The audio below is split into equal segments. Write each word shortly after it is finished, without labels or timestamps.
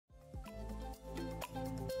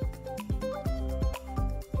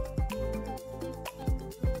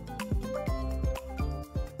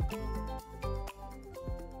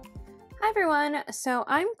everyone. So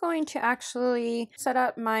I'm going to actually set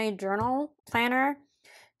up my journal planner.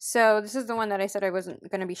 So this is the one that I said I wasn't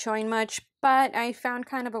going to be showing much, but I found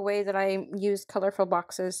kind of a way that I used colorful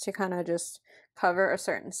boxes to kind of just cover a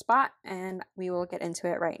certain spot, and we will get into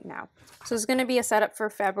it right now. So it's going to be a setup for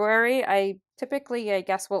February. I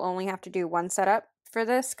guess will only have to do one setup for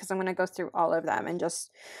this because I'm going to go through all of them and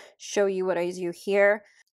just show you what I do here.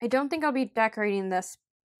 I don't think I'll be decorating this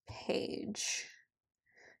page.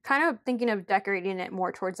 Kind of thinking of decorating it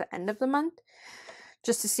more towards the end of the month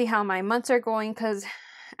just to see how my months are going, because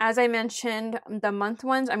as I mentioned, the month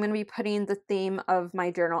ones I'm going to be putting the theme of my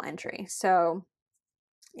journal entry. So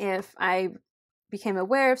if I became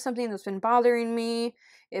aware of something that's been bothering me,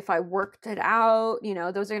 if I worked it out, you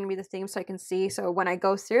know, those are going to be the themes so I can see. So when I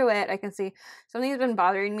go through it, I can see something's been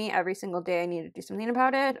bothering me every single day. I need to do something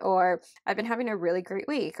about it, or I've been having a really great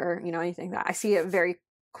week, or, you know, anything that I see it very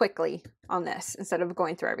quickly on this instead of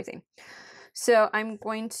going through everything. So I'm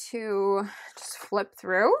going to just flip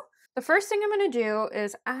through. The first thing I'm going to do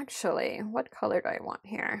is actually, what color do I want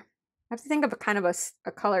here? I have to think of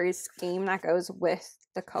a coloring scheme that goes with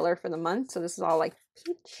the color for the month. So this is all like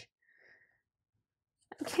peach.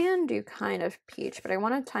 I can do kind of peach, but I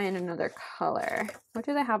want to tie in another color. What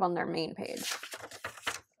do they have on their main page?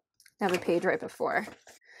 They have a page right before.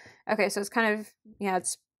 Okay, so it's kind of, yeah,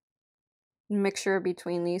 it's mixture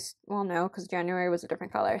between these. Well, no, because January was a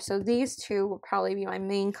different color. So these two will probably be my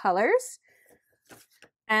main colors.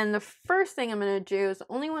 And the first thing I'm going to do is the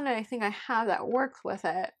only one that I think I have that works with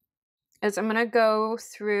it is I'm going to go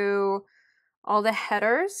through all the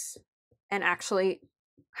headers and actually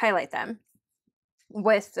highlight them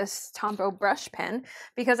with this Tombow brush pen,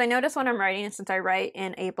 because I notice when I'm writing, since I write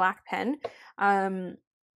in a black pen,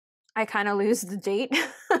 I kind of lose the date.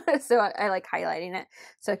 So I like highlighting it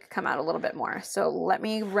so it could come out a little bit more. So let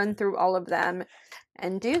me run through all of them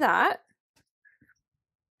and do that.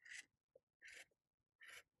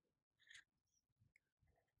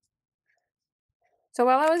 So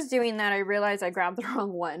while I was doing that, I realized I grabbed the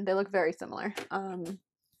wrong one. They look very similar.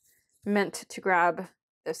 Meant to grab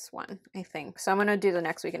this one, I think. So I'm going to do the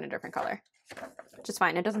next week in a different color, which is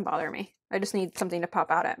fine. It doesn't bother me. I just need something to pop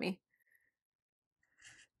out at me.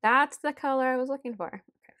 That's the color I was looking for. Okay,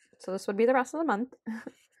 so this would be the rest of the month.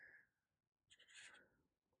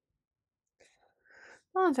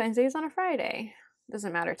 Valentine's Day is on a Friday.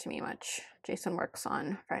 Doesn't matter to me much. Jason works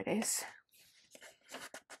on Fridays.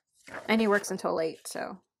 And he works until late,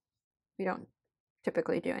 so we don't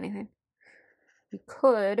typically do anything. We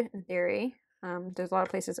could, in theory. There's a lot of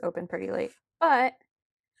places open pretty late. But, I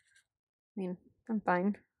mean, I'm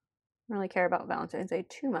fine. I don't really care about Valentine's Day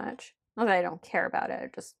too much. Not that I don't care about it, I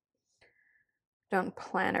just don't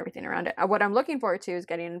plan everything around it. What I'm looking forward to is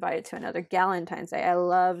getting invited to another Galentine's Day. I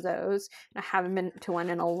love those. I haven't been to one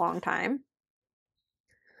in a long time.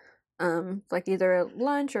 Like either a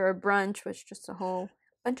lunch or a brunch, which just a whole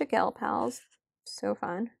bunch of gal pals. So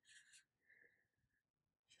fun.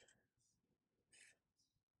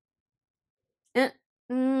 It's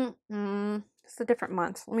a different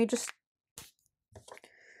month. Let me just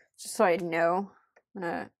so I know I'm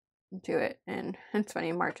gonna do it, and it's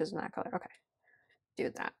funny, March isn't that color. Okay, do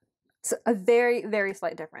that. It's a very, very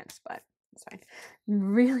slight difference, but it's fine.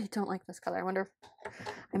 Really don't like this color. I wonder if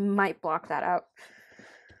I might block that out.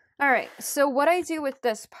 All right, so what I do with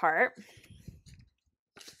this part,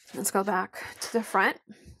 let's go back to the front.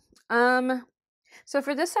 So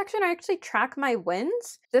for this section, I actually track my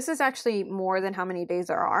wins. This is actually more than how many days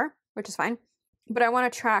there are, which is fine. But I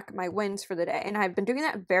want to track my wins for the day. And I've been doing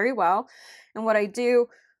that very well. And what I do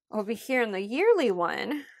over here in the yearly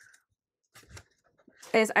one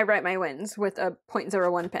is I write my wins with a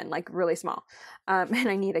 0.01 pen, like really small. And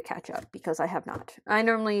I need to catch up because I have not. I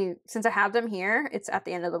normally, since I have them here, it's at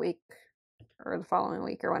the end of the week or the following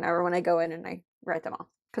week or whenever when I go in and I write them all.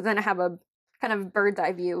 Because then I have a kind of bird's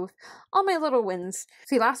eye view of all my little wins.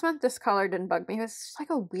 See, last month this color didn't bug me. It was just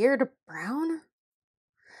like a weird brown.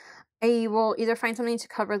 I will either find something to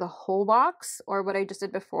cover the whole box, or what I just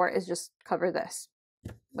did before is just cover this,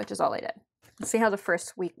 which is all I did. Let's see how the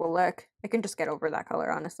first week will look. I can just get over that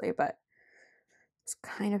color, honestly, but it's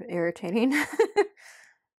kind of irritating.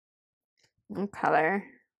 Color.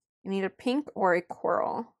 I need a pink or a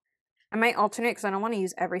coral. I might alternate because I don't want to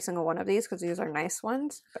use every single one of these because these are nice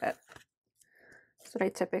ones, but that's what I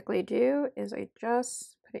typically do is I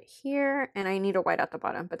just put it here, and I need a white at the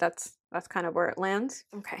bottom, but that's kind of where it lands.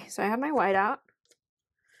 Okay, so I have my white out.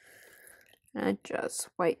 And I just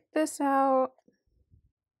white this out.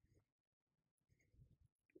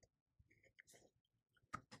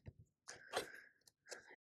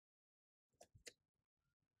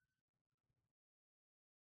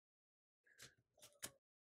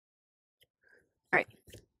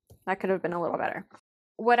 That could have been a little better.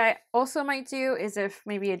 What I also might do is if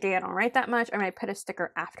maybe a day I don't write that much, I might put a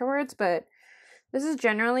sticker afterwards, but this is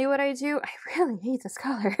generally what I do. I really hate this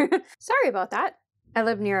color. Sorry about that. I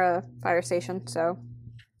live near a fire station, so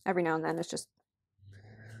every now and then it's just,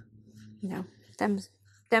 you know,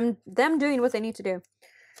 them doing what they need to do.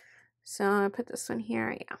 So I'll put this one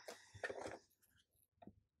here, yeah.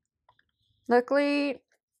 Luckily,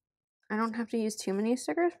 I don't have to use too many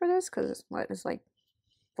stickers for this because what is like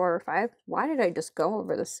 4 or 5? Why did I just go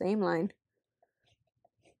over the same line?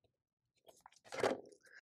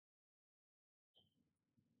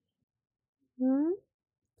 There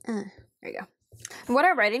you go. And what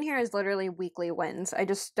I write in here is literally weekly wins. I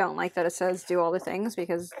just don't like that it says do all the things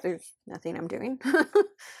because there's nothing I'm doing.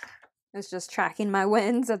 It's just tracking my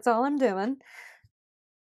wins. That's all I'm doing.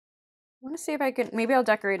 I want to see if I can, maybe I'll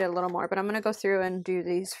decorate it a little more, but I'm going to go through and do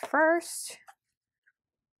these first.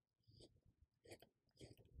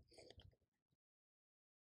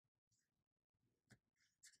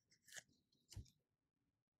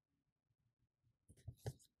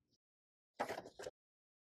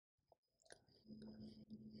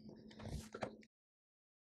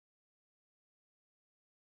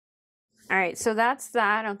 All right, so that's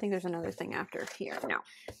that. I don't think there's another thing after here. No.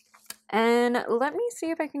 And let me see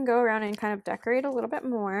if I can go around and kind of decorate a little bit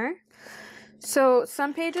more. So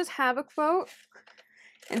some pages have a quote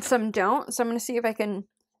and some don't. So I'm going to see if I can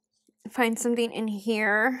find something in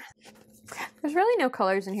here. There's really no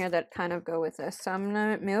colors in here that kind of go with this. So I'm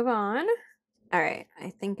going to move on. All right,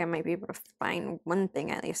 I think I might be able to find one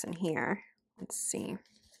thing at least in here. Let's see.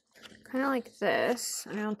 Kind of like this.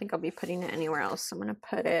 I don't think I'll be putting it anywhere else. So I'm going to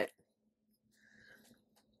put it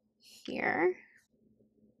here.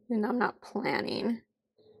 And I'm not planning.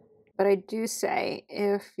 But I do say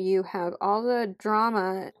if you have all the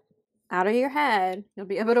drama out of your head, you'll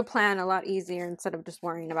be able to plan a lot easier instead of just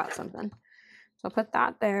worrying about something. So I'll put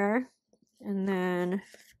that there. And then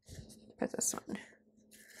put this one.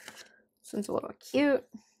 This one's a little cute.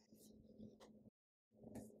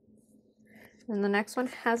 And the next one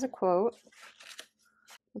has a quote.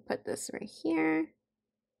 I'll put this right here.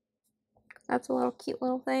 That's a little cute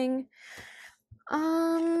little thing.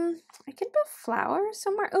 I could put flowers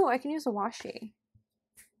somewhere. Oh, I can use a washi.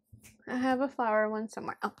 I have a flower one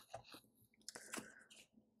somewhere. Oh.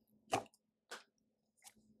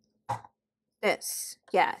 This,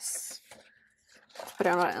 yes. Put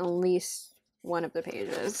it on at least one of the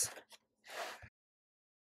pages.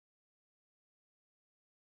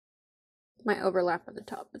 Might overlap at the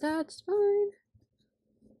top, but that's fine.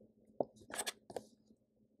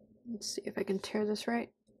 Let's see if I can tear this right.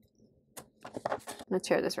 I'm gonna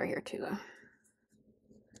tear this right here too, though.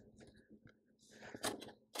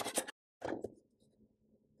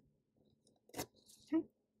 Okay,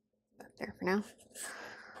 there for now.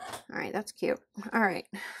 All right, that's cute. All right,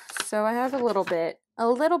 so I have a little bit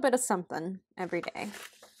of something every day.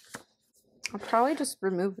 I'll probably just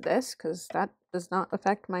remove this because that does not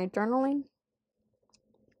affect my journaling.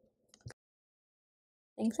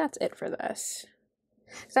 I think that's it for this.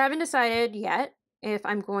 So I haven't decided yet if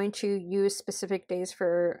I'm going to use specific days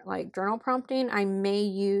for like journal prompting. I may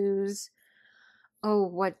use, oh,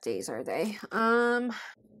 what days are they? On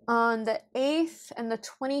the 8th and the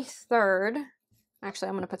 23rd. Actually,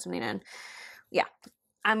 I'm going to put something in. Yeah,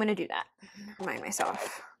 I'm going to do that. Remind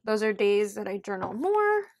myself. Those are days that I journal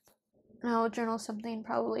more. I'll journal something,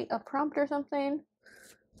 probably a prompt or something.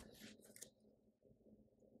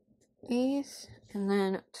 8th and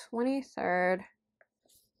then 23rd.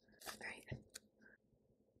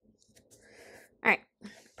 All right,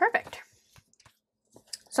 perfect.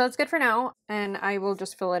 So that's good for now, and I will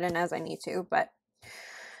just fill it in as I need to. But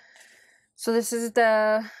so this is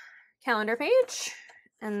the calendar page,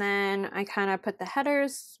 and then I kind of put the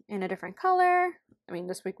headers in a different color. I mean,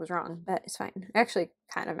 this week was wrong, but it's fine. It actually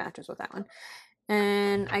kind of matches with that one.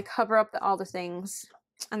 And I cover up all the things,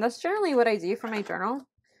 and that's generally what I do for my journal.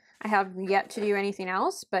 I have yet to do anything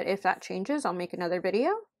else, but if that changes, I'll make another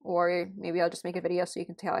video, or maybe I'll just make a video so you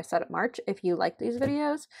can see how I set up March if you like these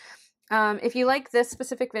videos. If you like this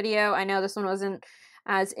specific video, I know this one wasn't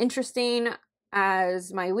as interesting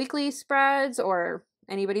as my weekly spreads or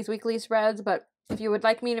anybody's weekly spreads, but if you would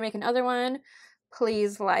like me to make another one,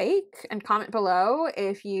 please like and comment below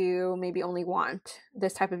if you maybe only want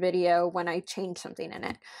this type of video when I change something in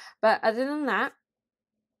it. But other than that,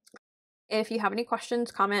 if you have any questions,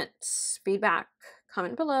 comments, feedback,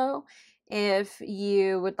 comment below. If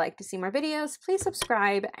you would like to see more videos, please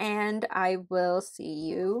subscribe, and I will see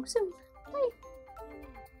you soon. Bye.